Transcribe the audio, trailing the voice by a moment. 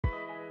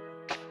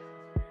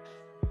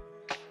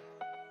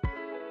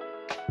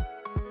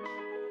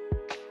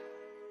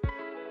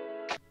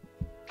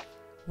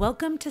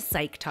Welcome to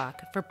Psych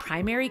Talk for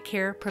primary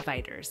care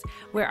providers,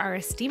 where our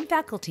esteemed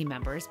faculty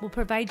members will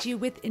provide you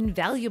with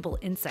invaluable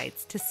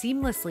insights to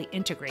seamlessly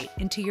integrate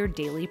into your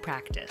daily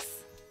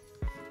practice.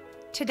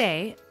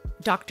 Today,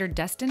 Dr.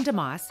 Dustin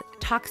DeMoss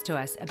talks to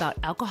us about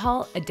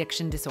alcohol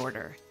addiction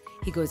disorder.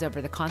 He goes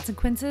over the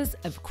consequences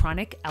of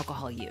chronic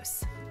alcohol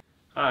use.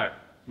 Hi,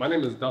 my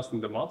name is Dustin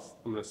DeMoss.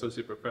 I'm an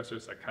associate professor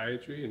of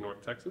psychiatry in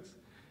North Texas.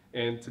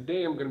 And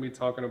today I'm going to be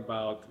talking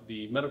about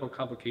the medical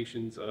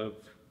complications of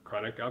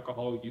chronic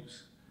alcohol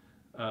use.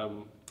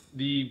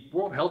 The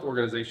World Health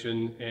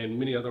Organization and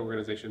many other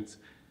organizations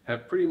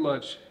have pretty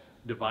much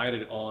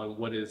divided on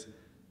what is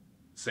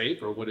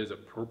safe or what is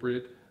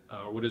appropriate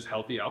or what is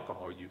healthy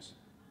alcohol use.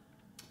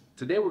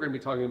 Today we're going to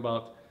be talking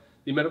about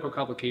the medical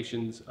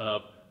complications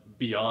of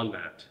beyond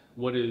that.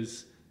 What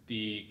is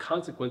the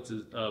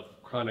consequences of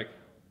chronic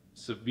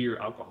severe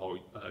alcohol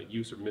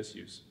use or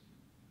misuse?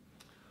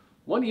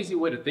 One easy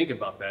way to think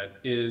about that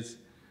is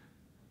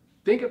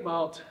think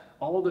about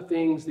all the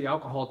things the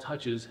alcohol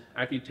touches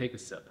after you take a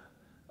sip,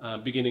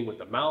 beginning with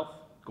the mouth,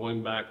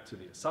 going back to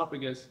the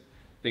esophagus,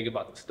 think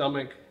about the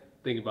stomach,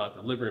 think about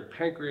the liver and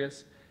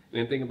pancreas,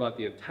 and then think about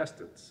the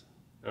intestines.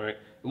 All right.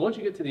 And once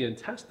you get to the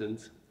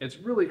intestines, it's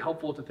really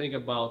helpful to think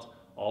about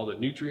all the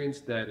nutrients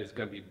that is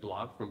going to be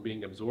blocked from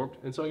being absorbed.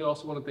 And so you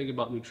also want to think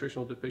about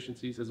nutritional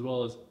deficiencies as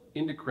well as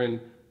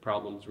endocrine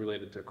problems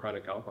related to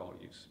chronic alcohol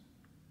use.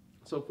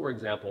 So for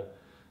example,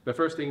 the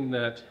first thing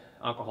that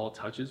alcohol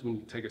touches when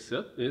you take a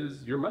sip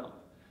is your mouth.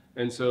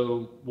 And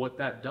so what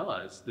that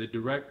does, the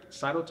direct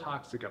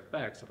cytotoxic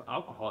effects of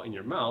alcohol in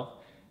your mouth,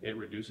 it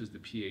reduces the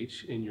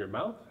pH in your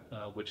mouth,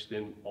 which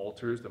then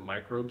alters the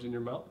microbes in your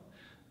mouth.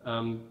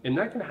 And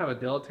that can have a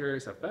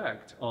deleterious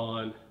effect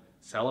on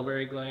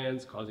salivary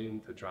glands, causing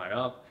them to dry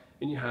up,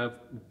 and you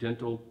have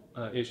dental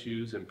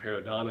issues and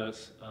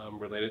periodontitis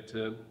related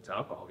to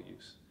alcohol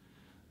use.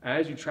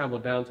 As you travel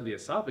down to the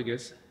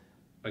esophagus,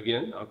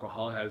 again,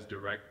 alcohol has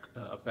direct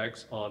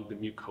effects on the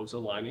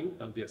mucosa lining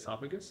of the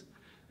esophagus,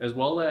 as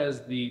well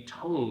as the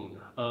tone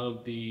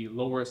of the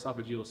lower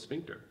esophageal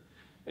sphincter.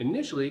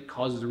 Initially, it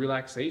causes a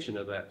relaxation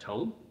of that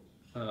tone,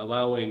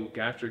 allowing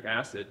gastric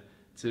acid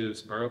to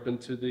spur up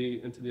into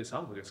the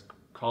esophagus,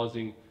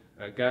 causing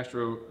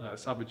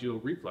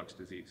gastroesophageal reflux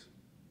disease.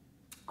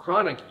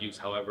 Chronic use,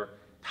 however,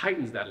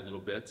 tightens that a little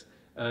bit,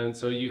 and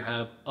so you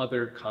have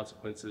other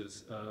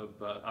consequences of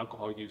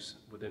alcohol use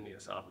within the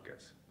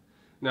esophagus.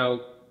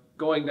 Now,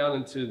 going down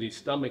into the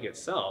stomach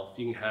itself,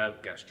 you can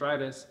have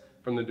gastritis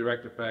from the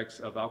direct effects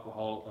of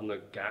alcohol on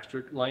the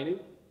gastric lining,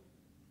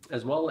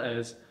 as well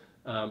as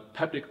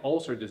peptic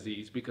ulcer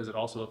disease, because it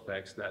also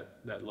affects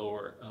that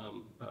lower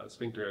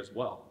sphincter as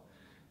well.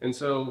 And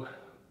so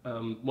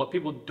what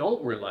people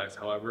don't realize,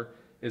 however,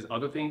 is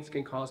other things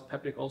can cause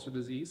peptic ulcer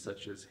disease,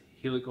 such as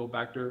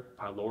Helicobacter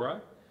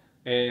pylori.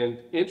 And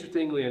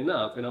interestingly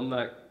enough, and I'm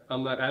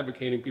not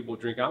advocating people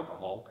drink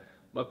alcohol,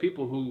 but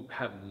people who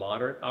have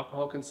moderate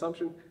alcohol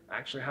consumption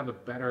actually have a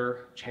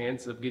better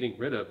chance of getting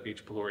rid of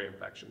H. pylori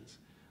infections.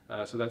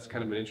 So that's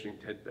kind of an interesting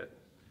tidbit.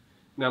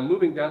 Now,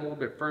 moving down a little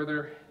bit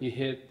further, you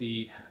hit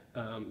the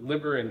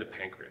liver and the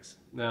pancreas.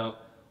 Now,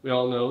 we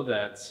all know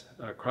that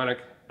chronic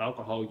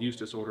alcohol use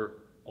disorder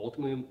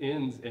ultimately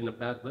ends in a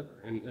bad liver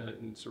and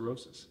in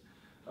cirrhosis.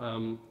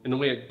 And the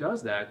way it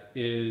does that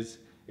is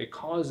it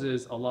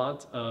causes a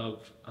lot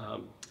of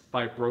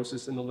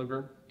fibrosis in the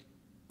liver,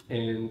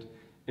 and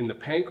in the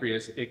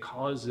pancreas, it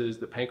causes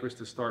the pancreas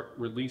to start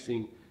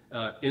releasing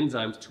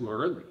enzymes too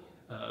early.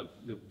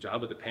 The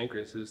job of the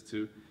pancreas is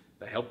to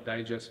help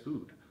digest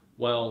food.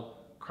 Well,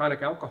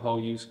 chronic alcohol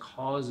use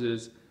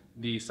causes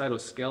the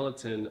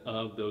cytoskeleton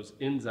of those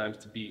enzymes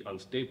to be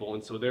unstable,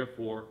 and so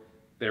therefore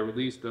they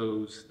release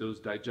those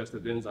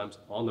digestive enzymes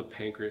on the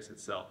pancreas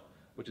itself,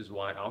 which is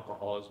why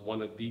alcohol is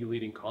one of the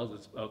leading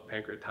causes of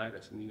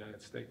pancreatitis in the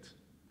United States.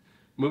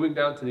 Moving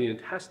down to the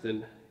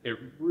intestine, it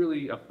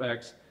really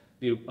affects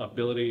the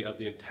ability of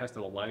the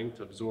intestinal lining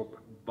to absorb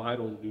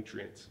vital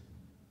nutrients,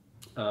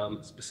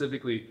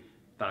 specifically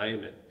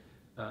thiamine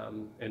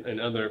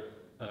and other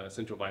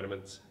essential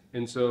vitamins.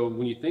 And so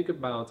when you think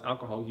about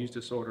alcohol use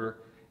disorder,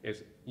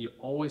 you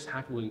always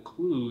have to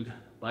include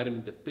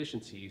vitamin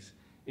deficiencies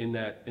in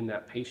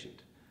that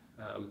patient,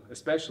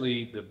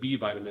 especially the B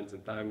vitamins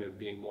and thiamine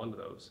being one of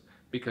those,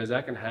 because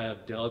that can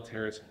have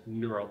deleterious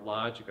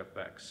neurologic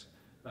effects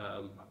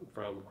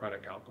from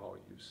chronic alcohol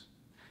use.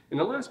 And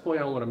the last point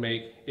I want to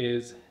make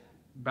is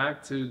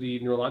back to the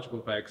neurological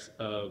effects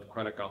of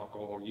chronic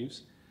alcohol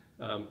use.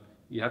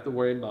 You have to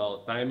worry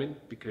about thiamine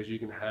because you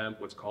can have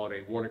what's called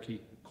a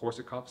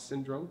Wernicke-Korsakoff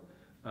syndrome,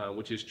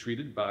 which is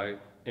treated by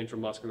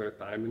intramuscular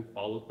thiamine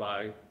followed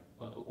by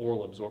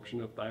oral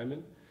absorption of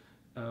thiamine.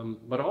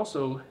 But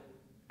also,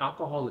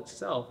 alcohol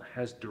itself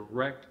has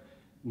direct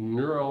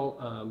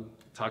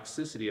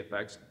neurotoxicity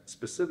effects,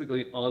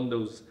 specifically on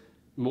those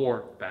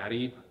more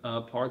fatty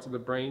parts of the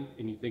brain.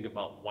 And you think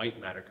about white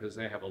matter because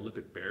they have a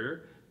lipid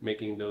barrier,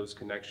 making those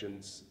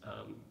connections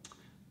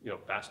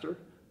faster.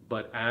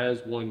 But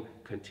as one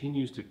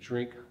continues to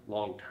drink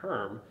long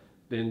term,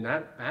 then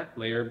that fat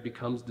layer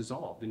becomes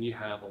dissolved, and you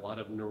have a lot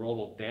of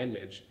neuronal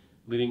damage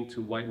leading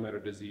to white matter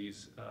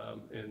disease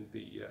in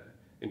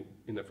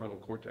the frontal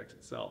cortex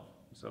itself.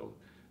 So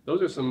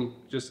those are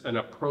just an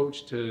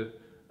approach to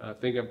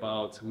think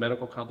about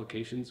medical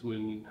complications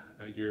when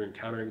you're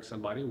encountering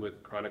somebody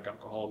with chronic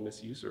alcohol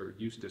misuse or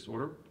use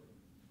disorder.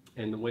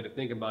 And the way to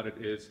think about it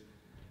is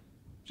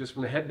just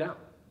from the head down.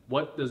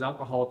 What does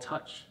alcohol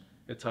touch?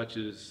 It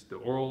touches the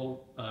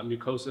oral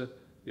mucosa,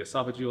 the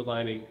esophageal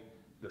lining,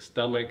 the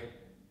stomach,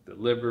 the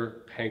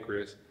liver,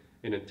 pancreas,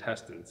 and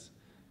intestines.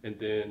 And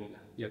then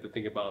you have to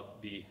think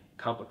about the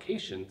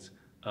complications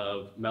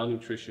of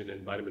malnutrition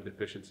and vitamin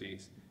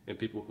deficiencies in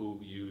people who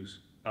use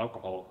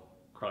alcohol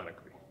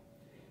chronically.